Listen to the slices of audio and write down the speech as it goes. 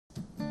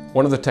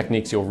One of the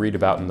techniques you'll read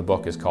about in the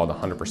book is called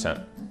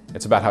 100%.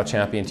 It's about how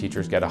champion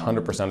teachers get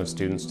 100% of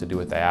students to do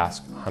what they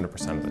ask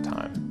 100% of the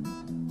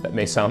time. That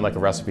may sound like a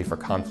recipe for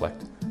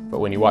conflict, but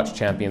when you watch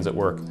champions at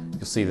work,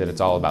 you'll see that it's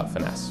all about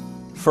finesse.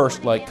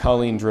 First, like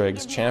Colleen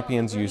Driggs,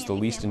 champions use the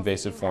least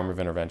invasive form of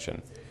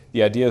intervention.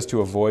 The idea is to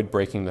avoid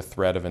breaking the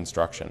thread of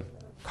instruction.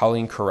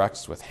 Colleen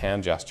corrects with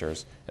hand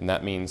gestures, and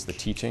that means the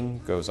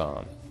teaching goes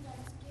on.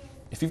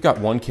 If you've got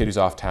one kid who's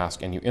off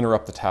task and you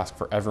interrupt the task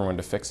for everyone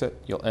to fix it,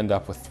 you'll end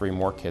up with 3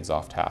 more kids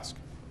off task.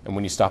 And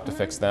when you stop to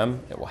fix them,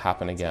 it will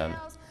happen again.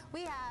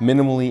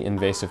 Minimally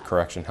invasive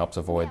correction helps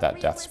avoid that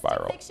death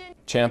spiral.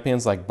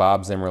 Champions like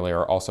Bob Zimmerly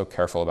are also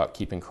careful about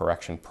keeping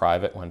correction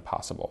private when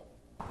possible.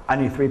 I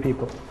need 3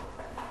 people.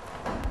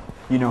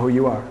 You know who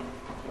you are.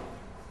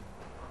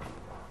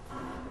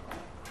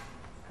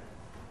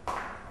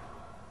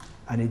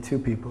 I need 2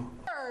 people.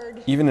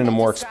 Even in a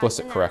more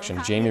explicit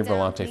correction, Jamie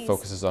Berlante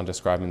focuses on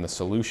describing the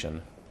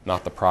solution,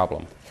 not the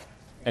problem.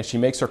 And she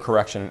makes her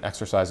correction an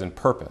exercise in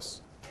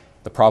purpose.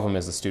 The problem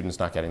is the student's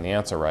not getting the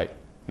answer right,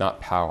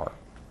 not power.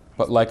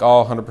 But like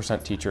all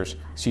 100% teachers,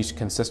 she's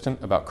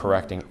consistent about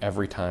correcting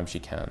every time she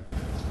can.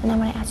 And then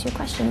when I ask you a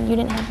question, you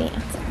didn't have the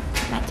answer.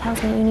 That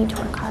tells me you need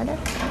to work harder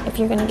if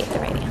you're going to get the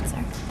right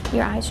answer.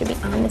 Your eyes should be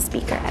on the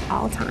speaker at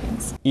all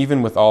times.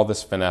 Even with all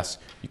this finesse,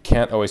 you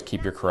can't always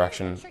keep your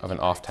correction of an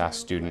off-task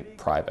student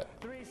private.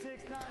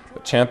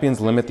 But champions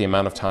limit the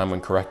amount of time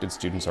when corrected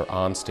students are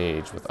on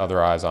stage with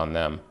other eyes on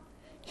them.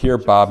 Here,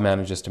 Bob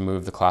manages to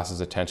move the class's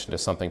attention to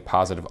something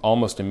positive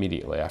almost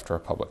immediately after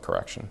a public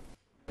correction.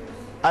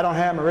 I don't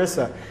have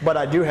Marissa, but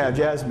I do have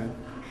Jasmine.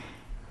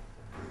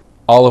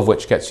 All of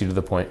which gets you to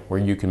the point where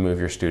you can move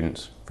your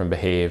students from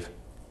behave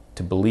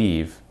to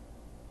believe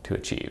to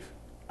achieve.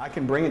 I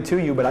can bring it to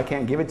you, but I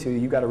can't give it to you.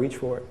 You got to reach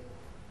for it.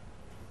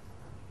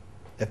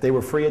 If they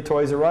were free at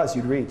Toys R Us,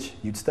 you'd reach,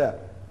 you'd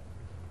step.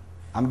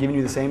 I'm giving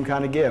you the same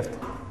kind of gift,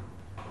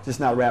 just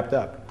not wrapped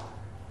up.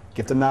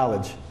 Gift of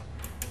knowledge.